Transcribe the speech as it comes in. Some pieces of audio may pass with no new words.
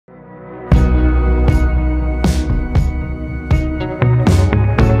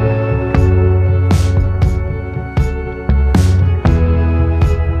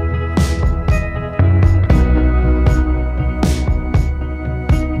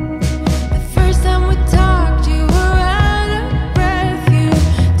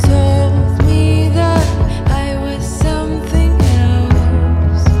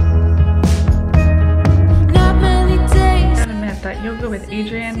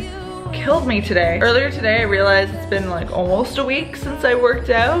killed me today. Earlier today I realized it's been like almost a week since I worked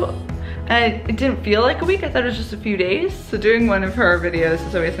out. And it didn't feel like a week, I thought it was just a few days. So doing one of her videos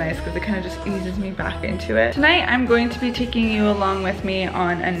is always nice because it kind of just eases me back into it. Tonight I'm going to be taking you along with me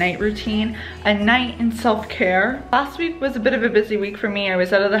on a night routine, a night in self-care. Last week was a bit of a busy week for me. I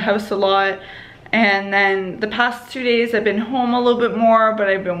was out of the house a lot. And then the past 2 days I've been home a little bit more, but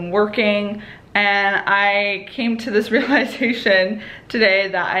I've been working. And I came to this realization today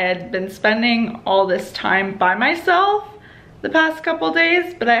that I had been spending all this time by myself the past couple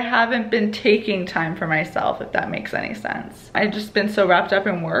days, but I haven't been taking time for myself, if that makes any sense. I've just been so wrapped up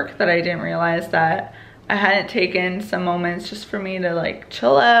in work that I didn't realize that I hadn't taken some moments just for me to like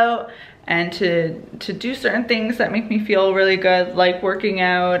chill out and to do certain things that make me feel really good, like working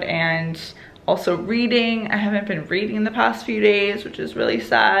out and also reading. I haven't been reading the past few days, which is really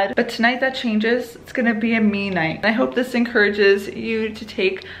sad. But tonight that changes. It's gonna be a me night. I hope this encourages you to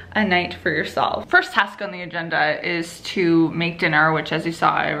take a night for yourself. First task on the agenda is to make dinner, which as you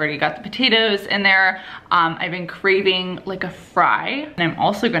saw, I already got the potatoes in there. I've been craving like a fry. And I'm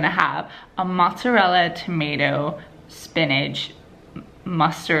also gonna have a mozzarella, tomato, spinach,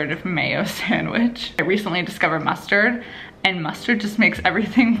 mustard mayo sandwich. I recently discovered mustard, and mustard just makes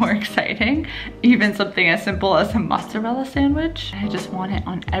everything more exciting. Even something as simple as a mozzarella sandwich. I just want it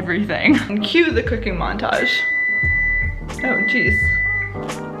on everything. And cue the cooking montage. Oh geez.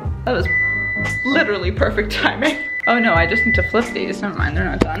 That was literally perfect timing. Oh no, I just need to flip these. Never mind, they're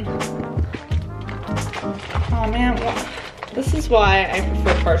not done. Oh man, well, this is why I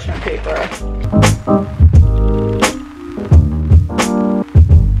prefer parchment paper.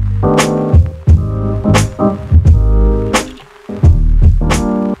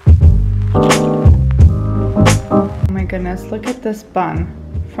 Goodness, look at this bun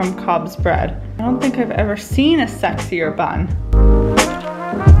from Cobb's Bread. I don't think I've ever seen a sexier bun.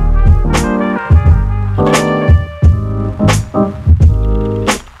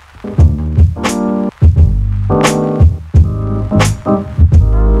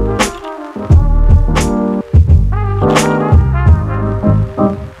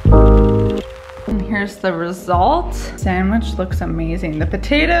 Here's the result. Sandwich looks amazing. The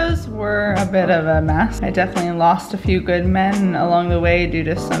potatoes were a bit of a mess. I definitely lost a few good men along the way due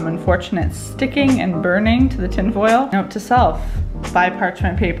to some unfortunate sticking and burning to the tinfoil. Note to self, buy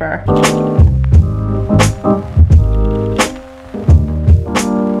parchment paper.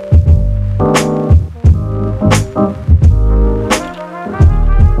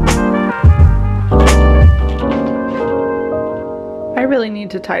 I really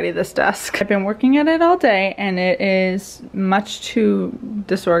need to tidy this desk. I've been working at it all day and it is much too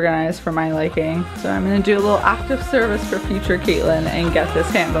disorganized for my liking. So I'm gonna do a little active service for future Caitlin and get this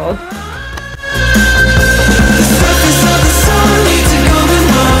handled.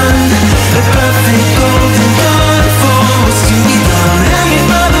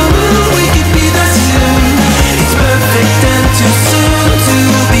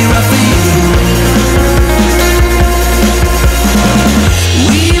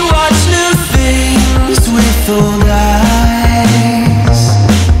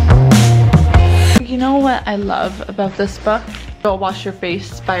 I love about this book, Don't Wash Your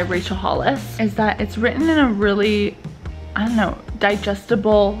Face by Rachel Hollis, is that it's written in a really, I don't know,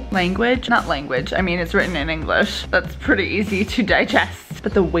 digestible language. Not language, I mean it's written in English. That's pretty easy to digest.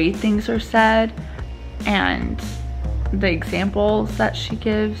 But the way things are said and the examples that she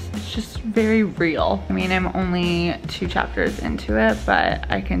gives, it's just very real. I mean, I'm only 2 chapters into it, but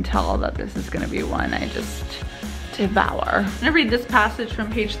I can tell that this is gonna be one I just devour. I'm gonna read this passage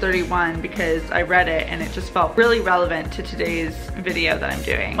from page 31 because I read it and it just felt really relevant to today's video that I'm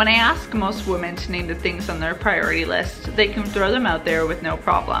doing. When I ask most women to name the things on their priority list, they can throw them out there with no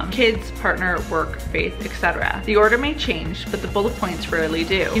problem. Kids, partner, work, faith, etc. The order may change, but the bullet points rarely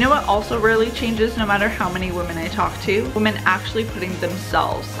do. You know what also rarely changes no matter how many women I talk to? Women actually putting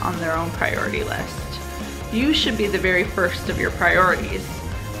themselves on their own priority list. You should be the very first of your priorities.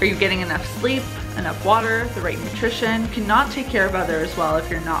 Are you getting enough sleep, enough water, the right nutrition? You cannot take care of others well if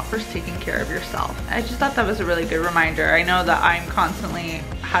you're not first taking care of yourself. I just thought that was a really good reminder. I know that I'm constantly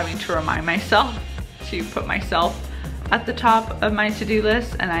having to remind myself to put myself at the top of my to-do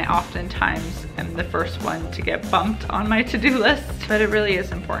list, and I oftentimes am the first one to get bumped on my to-do list. But it really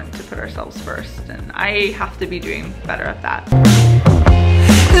is important to put ourselves first, and I have to be doing better at that.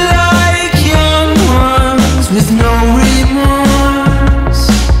 Like young ones with no remorse,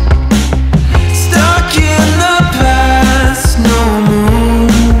 stuck in the past, no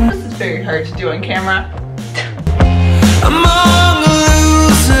more. This is very hard to do on camera. Among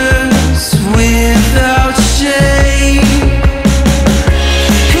losers without shame,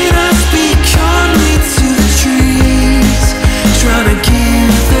 in a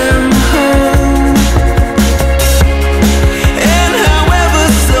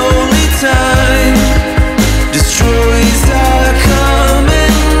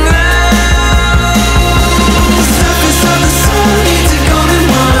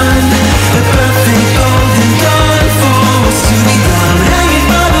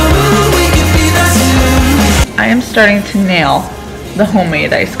starting to nail the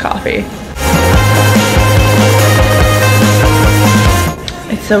homemade iced coffee.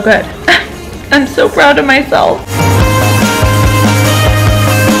 It's so good. I'm so proud of myself.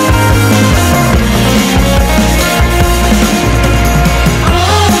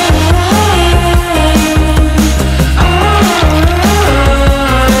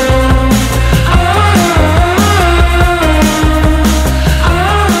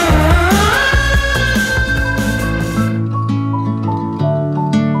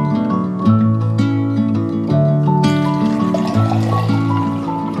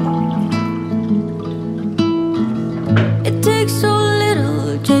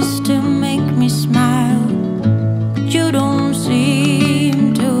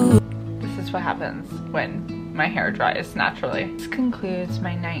 What happens when my hair dries naturally. This concludes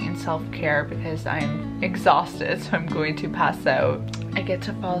my night in self-care because I'm exhausted, so I'm going to pass out. I get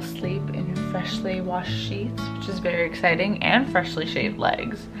to fall asleep in freshly washed sheets, which is very exciting, and freshly shaved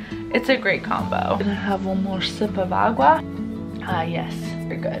legs. It's a great combo. I'm gonna have one more sip of agua. Yes,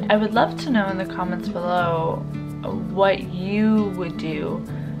 very good. I would love to know in the comments below what you would do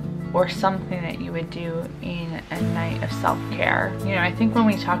or something that you would do in a night of self-care. You know, I think when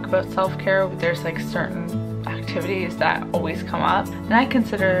we talk about self-care, there's like certain activities that always come up, and I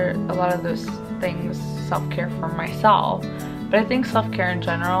consider a lot of those things self-care for myself. But I think self-care in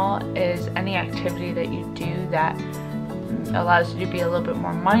general is any activity that you do that allows you to be a little bit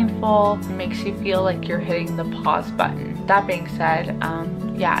more mindful, makes you feel like you're hitting the pause button. That being said,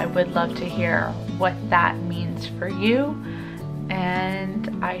 yeah, I would love to hear what that means for you. And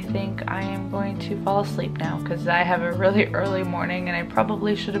I think I am going to fall asleep now because I have a really early morning and I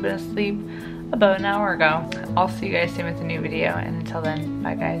probably should have been asleep about an hour ago. I'll see you guys soon with a new video, and until then,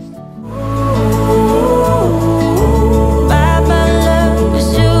 bye guys.